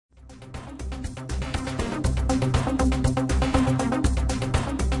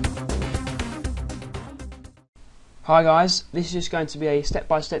Hi guys, this is just going to be a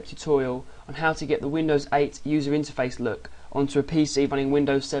step-by-step tutorial on how to get the Windows 8 user interface look onto a PC running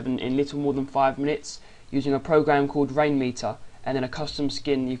Windows 7 in little more than 5 minutes using a program called Rainmeter and then a custom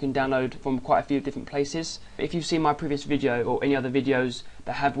skin you can download from quite a few different places. If you've seen my previous video or any other videos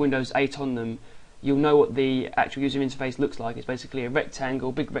that have Windows 8 on them, you'll know what the actual user interface looks like. It's basically a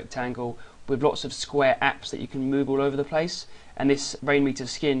rectangle, big rectangle with lots of square apps that you can move all over the place, and this Rainmeter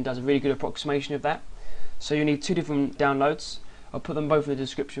skin does a really good approximation of that. So you need two different downloads. I'll put them both in the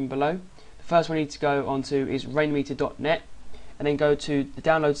description below. The first one you need to go onto is rainmeter.net and then go to the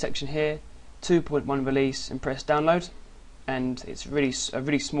download section here, 2.1 release, and press download, and it's a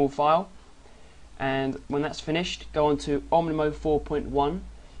really small file. And when that's finished, go on to Omnimo 4.1.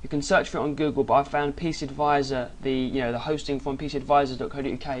 You can search for it on Google, but I found PC Advisor, the hosting from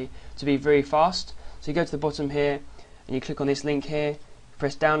pcadvisor.co.uk, to be very fast. So you go to the bottom here and you click on this link here,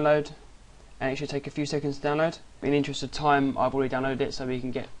 press download, and it should take a few seconds to download. In the interest of time, I've already downloaded it so we can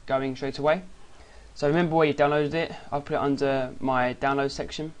get going straight away. So remember where you downloaded it. I'll put it under my download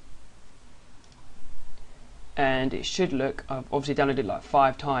section, and it should look, I've obviously downloaded it like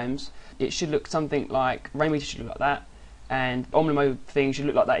 5 times, it should look something like, Rainmeter should look like that, and Omnimo thing should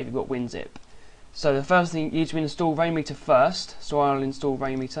look like that if you've got WinZip. So the first thing, you need to install Rainmeter first, so I'll install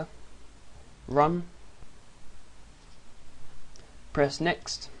Rainmeter. Run. Press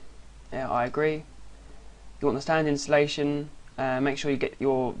next. Yeah, I agree. You want the standard installation, make sure you get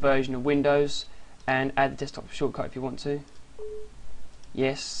your version of Windows and add the desktop shortcut if you want to.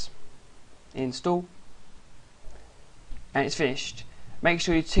 Yes. Install. And it's finished. Make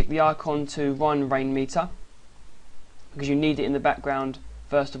sure you tick the icon to run Rainmeter because you need it in the background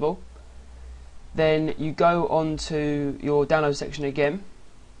first of all. Then you go on to your download section again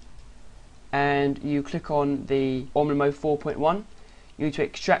and you click on the Omnimo 4.1. You need to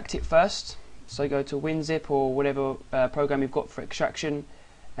extract it first, so go to WinZip or whatever program you've got for extraction,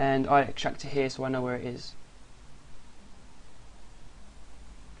 and I extract it here so I know where it is.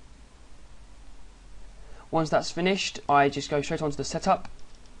 Once that's finished, I just go straight onto the setup,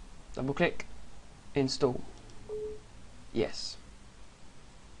 double click, install. Yes.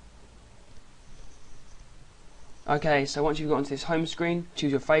 Okay, so once you've got onto this home screen, choose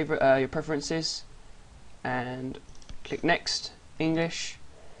your favourite, your preferences, and click next. English.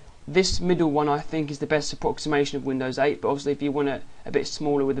 This middle one I think is the best approximation of Windows 8, but obviously if you want it a bit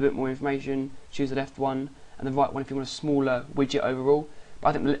smaller with a bit more information, choose the left one, and the right one if you want a smaller widget overall.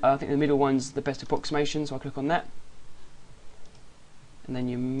 But I think the middle one's the best approximation, so I click on that, and then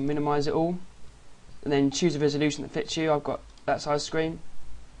you minimise it all, and then choose a resolution that fits you. I've got that size screen.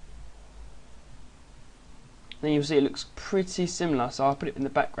 Then you'll see it looks pretty similar, so I'll put it in the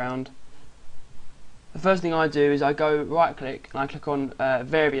background. The first thing I do is I go right click and I click on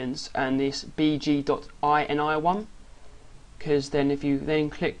variants and this bg.ini one, because then if you then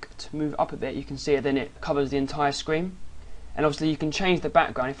click to move up a bit you can see it, then it covers the entire screen. And obviously you can change the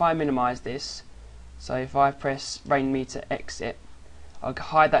background. If I minimize this, so if I press Rainmeter exit, I'll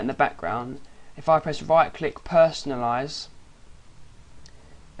hide that in the background. If I press right click personalize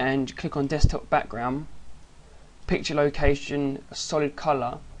and click on desktop background, picture location, a solid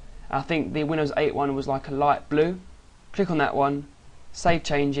color, I think the Windows 8 one was like a light blue. Click on that one, save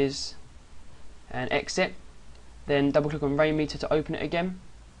changes, and exit. Then double click on Rainmeter to open it again,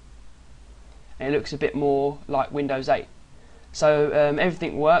 and it looks a bit more like Windows 8. So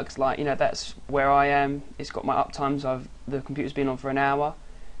everything works. Like, you know, that's where I am. It's got my uptime, so the computer's been on for an hour.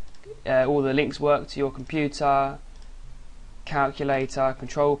 All the links work to your computer, calculator,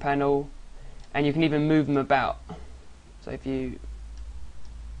 control panel, and you can even move them about. So if you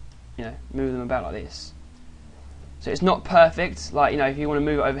move them about like this. So it's not perfect, like, if you want to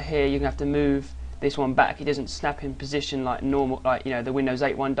move it over here, you're going to have to move this one back. It doesn't snap in position like normal, like the Windows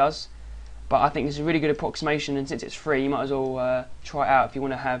 8 one does. But I think it's a really good approximation, and since it's free, you might as well try it out if you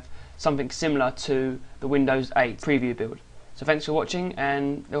want to have something similar to the Windows 8 preview build. So thanks for watching,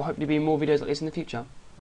 and there will hopefully be more videos like this in the future.